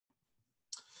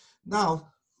Now,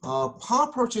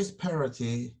 power purchase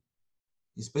parity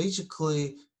is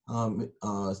basically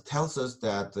tells us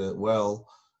that well,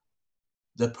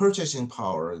 the purchasing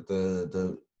power,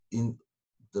 the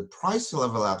price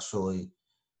level actually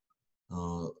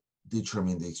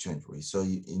determine the exchange rate. So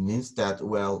it means that,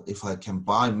 well, if I can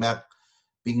buy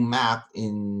Big Mac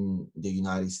in the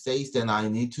United States, then I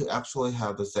need to actually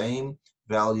have the same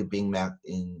value Big Mac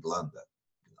in London.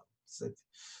 So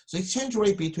exchange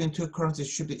rate between two currencies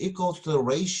should be equal to the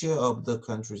ratio of the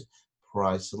country's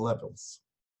price levels.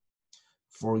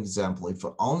 For example, if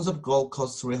an ounce of gold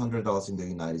costs $300 in the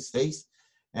United States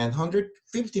and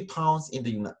 150 pounds in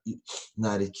the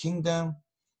United Kingdom,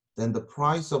 then the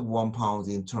price of 1 pound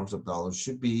in terms of dollars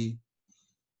should be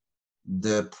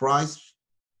the price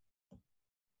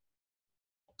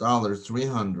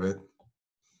 $300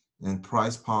 and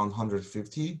price pound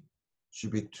 150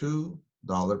 should be $2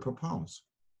 per pound.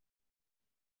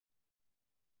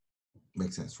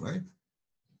 Makes sense, right?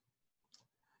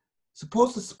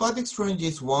 Suppose the spot exchange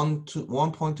is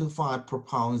 1.25 per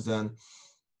pound, then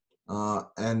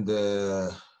and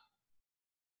the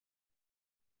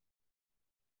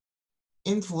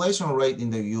inflation rate in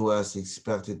the US is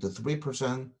expected to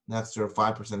 3%, next year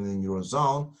 5% in the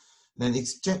Eurozone. Then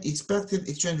expected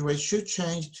exchange rate should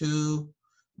change to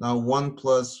now 1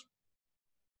 plus.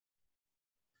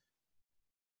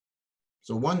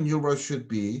 So 1 euro should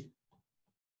be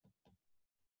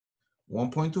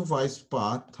 1.25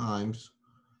 spot times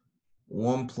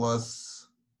 1 plus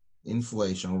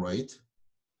inflation rate.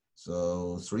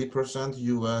 So 3%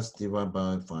 US divided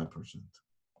by 5%.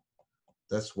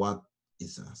 That's what it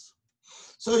says.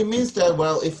 So it means that,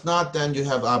 well, if not, then you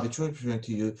have arbitrary.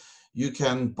 You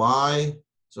can buy.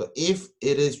 So if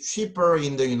it is cheaper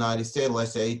in the United States,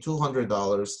 let's say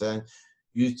 $200, then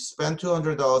you spend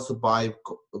 $200 to buy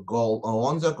gold,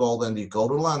 ounce of gold, and you go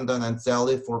to London and sell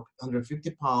it for 150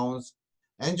 pounds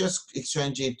and just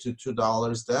exchange it to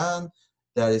 $2, then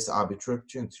that is arbitrary,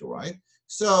 right?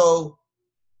 So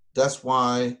that's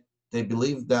why they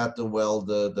believe that, well,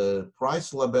 the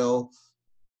price level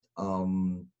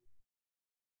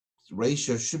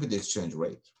ratio should be the exchange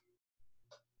rate.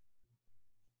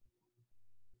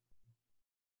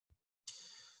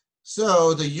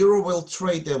 So the euro will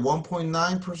trade at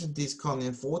 1.9% discount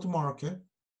in forward market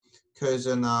because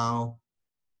now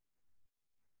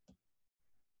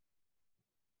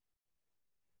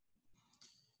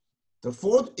the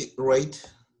forward rate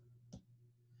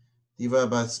divided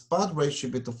by spot rate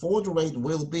should be, the forward rate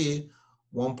will be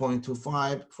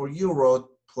 1.25 for euro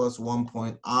plus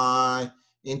 1.I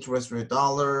interest rate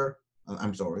dollar.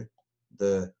 I'm sorry,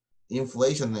 the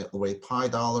inflation rate pi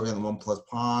dollar and 1 plus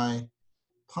pi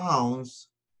pounds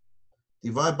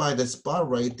divided by the spot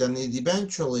rate, then it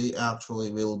eventually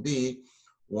actually will be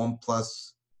 1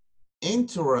 plus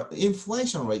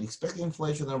inflation rate, expected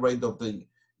inflation rate of the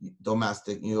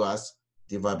domestic US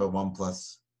divided by 1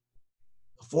 plus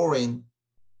foreign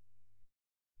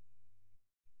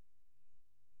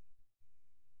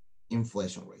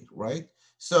inflation rate, right?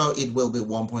 So it will be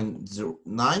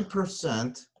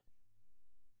 1.09%,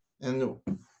 and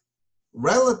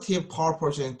relative power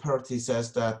purchasing parity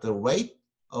says that the rate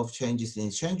of changes in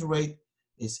exchange rate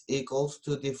is equals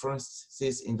to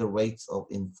differences in the rates of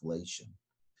inflation.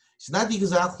 It's not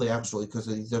exactly actually, because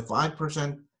it's a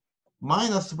 5%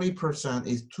 minus 3%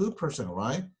 is 2%,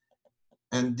 right?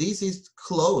 And this is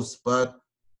close, but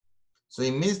so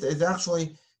it means that it's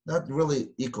actually not really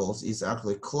equals, it's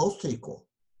actually close to equal.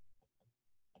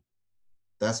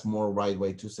 That's more right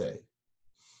way to say.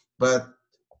 But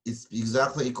it's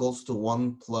exactly equals to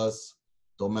 1 plus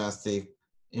domestic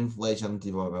inflation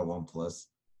divided by 1 plus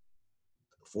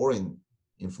foreign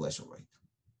inflation rate.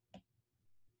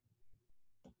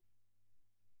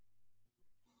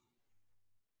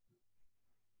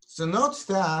 So note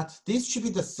that this should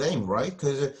be the same, right?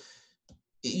 Because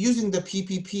using the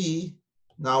PPP,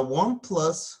 now 1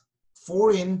 plus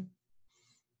foreign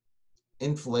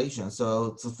inflation.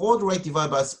 So the forward rate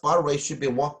divided by spot rate should be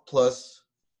 1 plus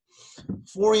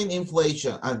foreign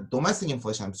inflation, domestic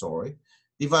inflation, I'm sorry,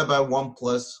 divided by 1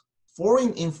 plus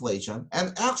foreign inflation,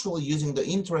 and actually using the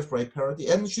interest rate parity,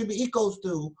 and it should be equals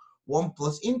to 1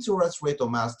 plus interest rate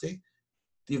domestic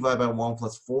divided by 1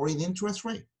 plus foreign interest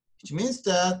rate, which means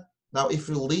that now if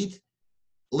you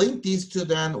link these two,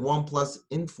 then 1 plus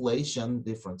inflation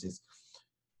differences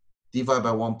divided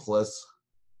by 1 plus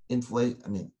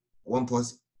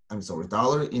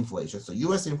dollar inflation. So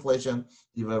US inflation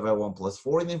divided by 1 plus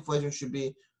foreign inflation should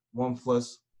be 1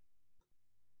 plus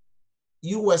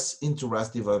US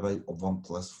interest divided by 1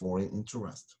 plus foreign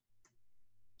interest.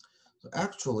 So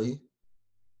actually,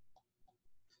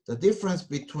 the difference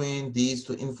between these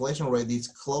two inflation rate is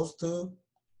close to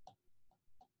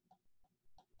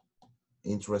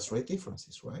interest rate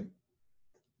differences, right?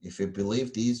 If you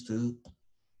believe these two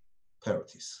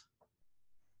parities.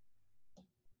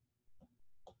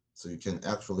 So you can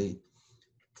actually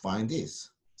find this.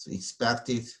 So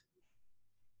expected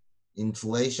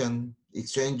inflation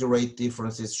exchange rate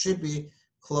differences should be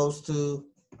close to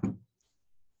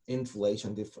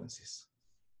inflation differences.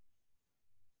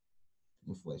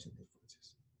 Inflation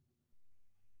differences.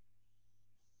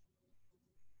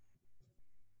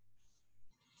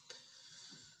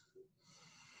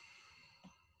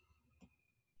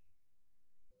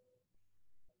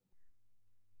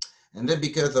 And then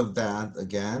because of that,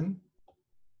 again,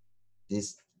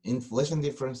 this inflation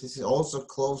differences is also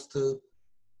close to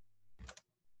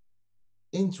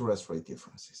interest rate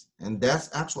differences. And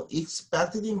that's actually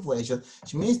expected inflation,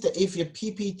 which means that if your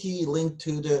PPT linked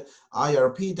to the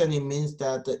IRP, then it means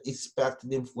that the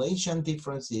expected inflation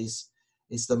differences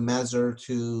is the measure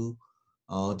to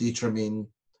determine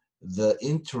the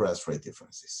interest rate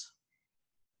differences.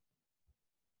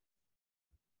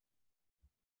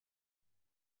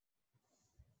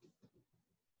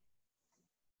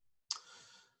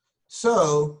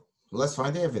 So let's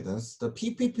find the evidence. The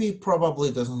PPP probably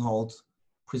doesn't hold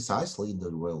precisely in the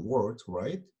real world,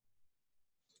 right?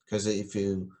 Because if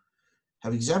you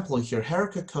have example here,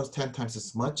 haircut costs 10 times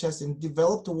as much as in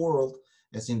developed world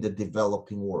as in the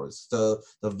developing world. So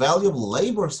the value of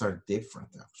labors are different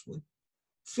actually.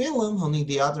 Film, on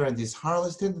the other hand, is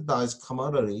highly standardized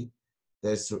commodity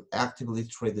that's actively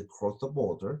traded across the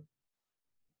border.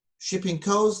 Shipping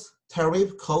costs,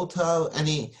 tariff, quota,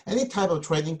 any type of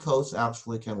trading costs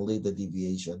actually can lead the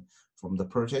deviation from the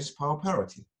purchase power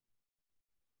parity.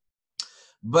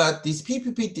 But this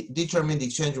PPP determined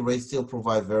exchange rate still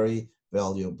provide very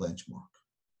valuable benchmark.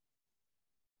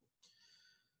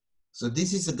 So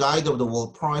this is a guide of the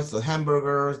world price, the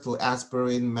hamburger, to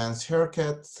aspirin, men's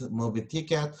haircut, movie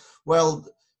ticket. Well,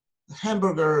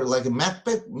 hamburger, like a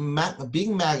Big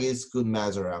Mac is good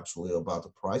measure actually about the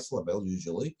price level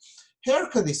usually.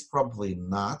 Haircut is probably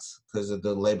not because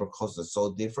the labor costs are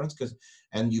so different.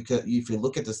 And you can, if you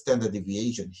look at the standard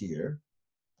deviation here,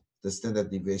 the standard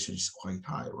deviation is quite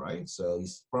high, right? So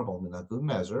it's probably not good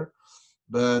measure,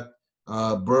 but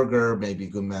burger may be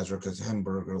good measure because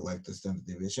hamburger, like the standard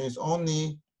deviation, is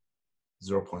only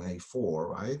 0.84,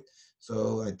 right?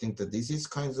 So I think that this is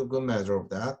kind of good measure of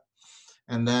that.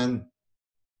 And then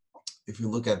if you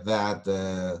look at that,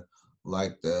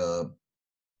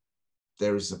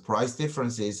 there is a price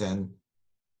differences, and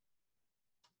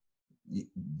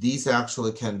these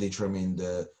actually can determine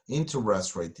the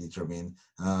interest rate, determine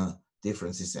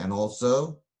differences, and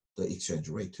also the exchange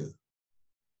rate too.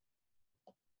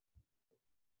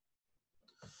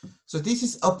 So this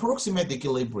is approximate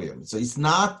equilibrium. So it's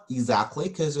not exactly,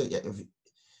 because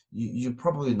you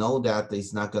probably know that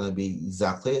it's not going to be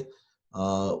exactly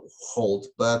hold,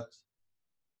 but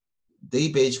they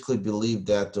basically believe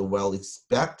that the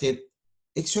well-expected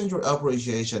exchange rate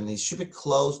appreciation, it should be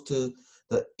close to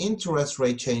the interest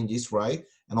rate changes, right?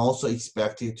 And also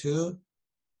expected to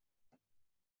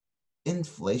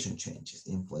inflation changes,